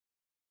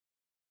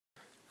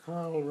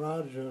Carl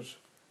Rogers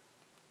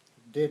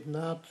did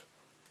not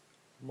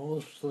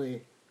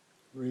mostly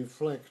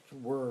reflect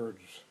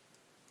words.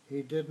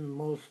 He didn't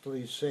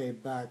mostly say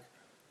back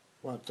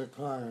what the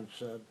client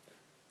said.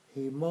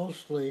 He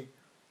mostly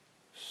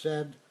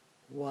said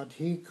what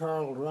he,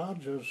 Carl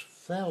Rogers,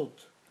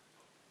 felt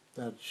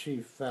that she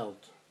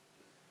felt.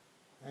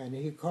 And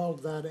he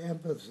called that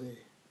empathy.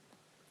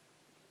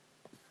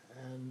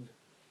 And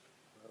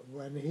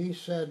when he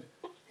said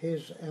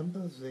his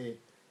empathy,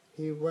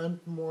 he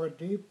went more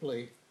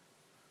deeply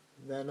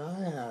than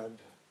I had.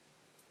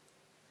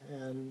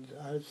 And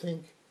I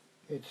think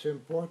it's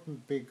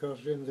important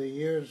because in the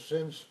years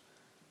since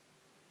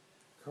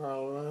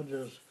Carl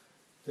Rogers,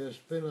 there's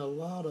been a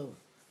lot of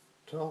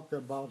talk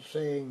about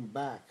saying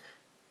back,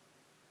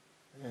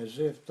 as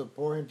if the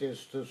point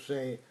is to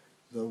say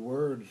the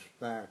words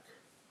back.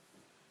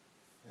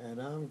 And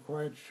I'm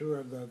quite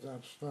sure that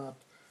that's not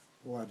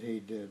what he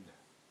did.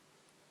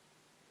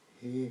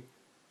 He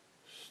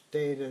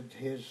stated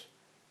his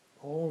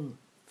own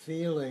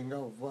feeling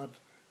of what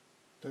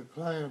the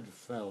client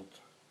felt.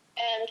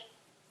 And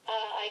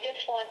I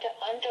just want to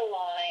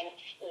underline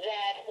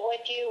that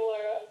what you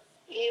were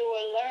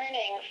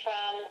learning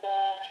from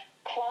the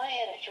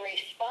client's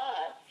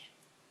response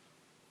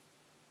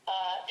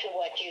to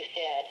what you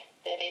said,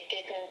 that it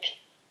didn't,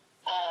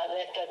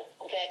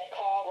 that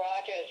Carl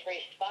Rogers'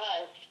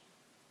 response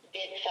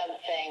did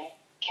something,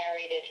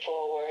 carried it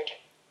forward.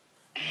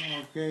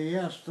 Okay,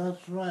 yes,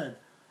 that's right.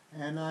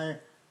 And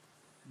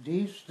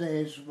these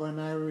days, when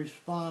I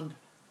respond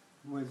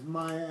with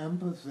my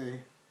empathy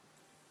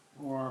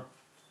or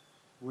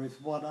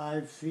with what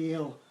I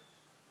feel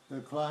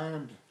the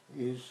client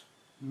is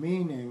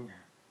meaning,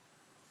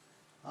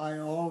 I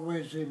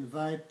always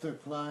invite the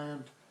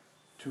client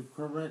to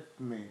correct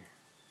me.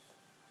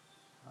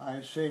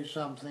 I say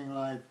something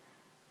like,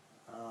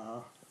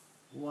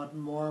 what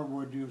more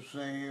would you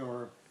say,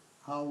 or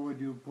how would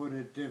you put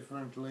it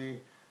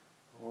differently,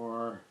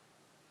 or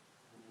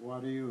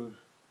what do you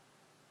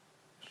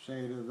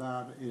say to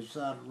that? Is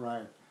that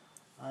right?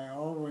 I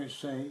always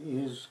say,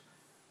 is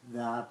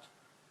that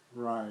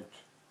right?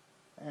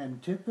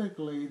 And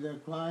typically the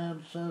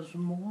client says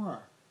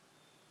more.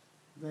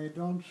 They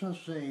don't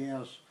just say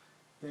yes.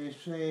 They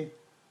say,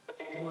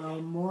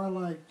 well, more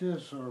like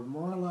this, or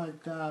more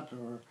like that,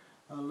 or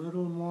a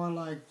little more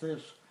like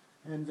this,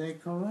 and they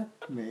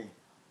correct me.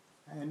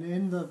 And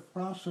in the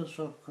process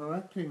of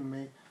correcting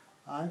me,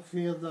 I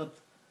feel that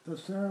the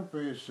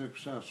therapy is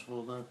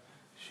successful, that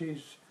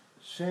she's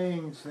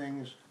saying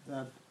things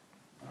that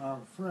are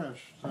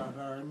fresh, that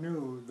are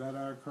new, that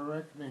are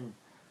correcting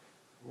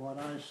what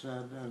I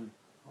said and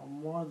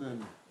more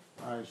than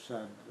I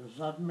said. Does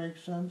that make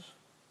sense?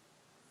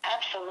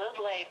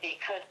 Absolutely,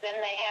 because then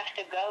they have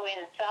to go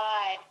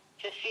inside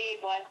to see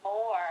what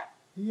more.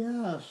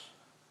 Yes,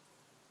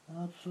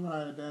 that's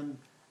right.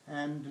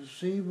 And to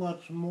see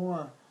what's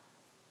more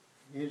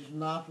is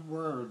not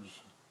words.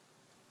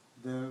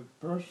 The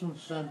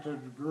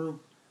person-centered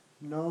group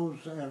knows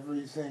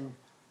everything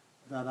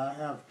that I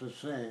have to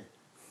say,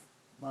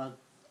 but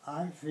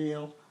I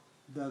feel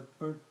that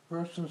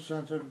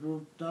person-centered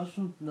group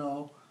doesn't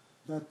know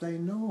that they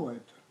know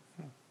it.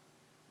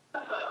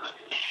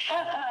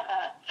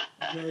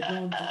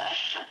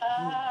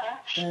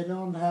 They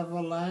don't have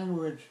a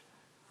language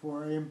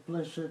for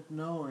implicit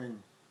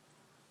knowing,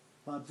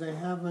 but they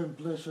have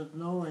implicit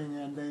knowing,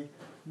 and they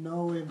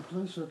know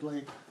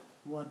implicitly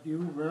what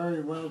you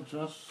very well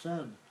just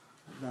said,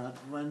 that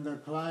when the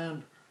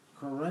client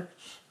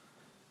corrects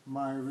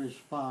my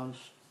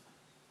response,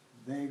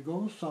 they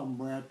go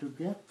somewhere to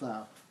get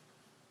that.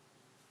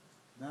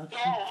 So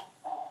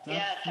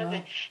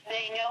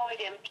they know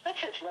it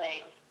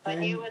implicitly,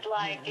 but you would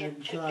like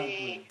it to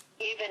be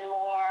even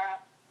more.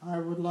 I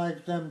would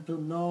like them to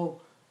know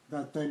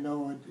that they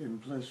know it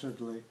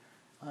implicitly.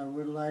 I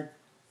would like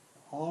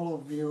all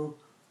of you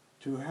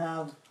to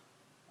have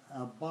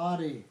a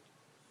body,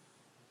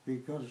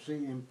 because the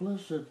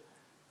implicit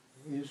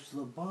is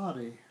the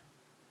body.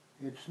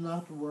 It's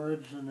not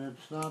words and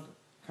it's not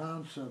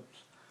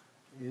concepts.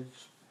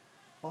 It's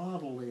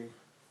bodily.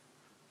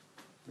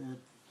 That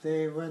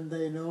they, when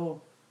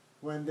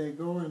they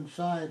go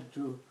inside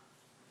to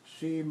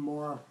see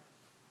more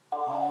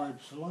how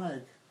it's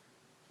like,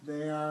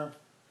 they are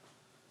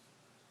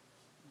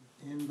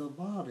in the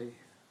body.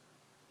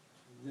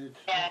 It's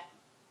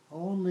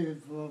only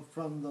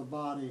from the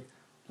body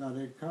that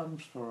it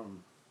comes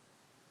from.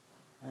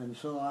 And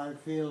so I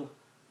feel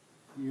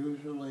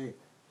usually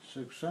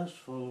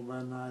successful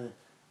when I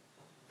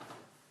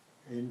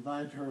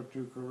invite her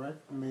to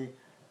correct me,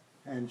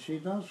 and she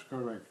does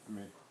correct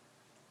me.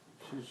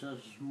 She says,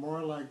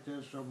 more like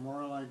this or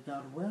more like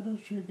that. Where does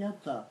she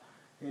get that?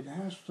 It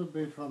has to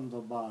be from the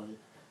body.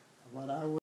 But I would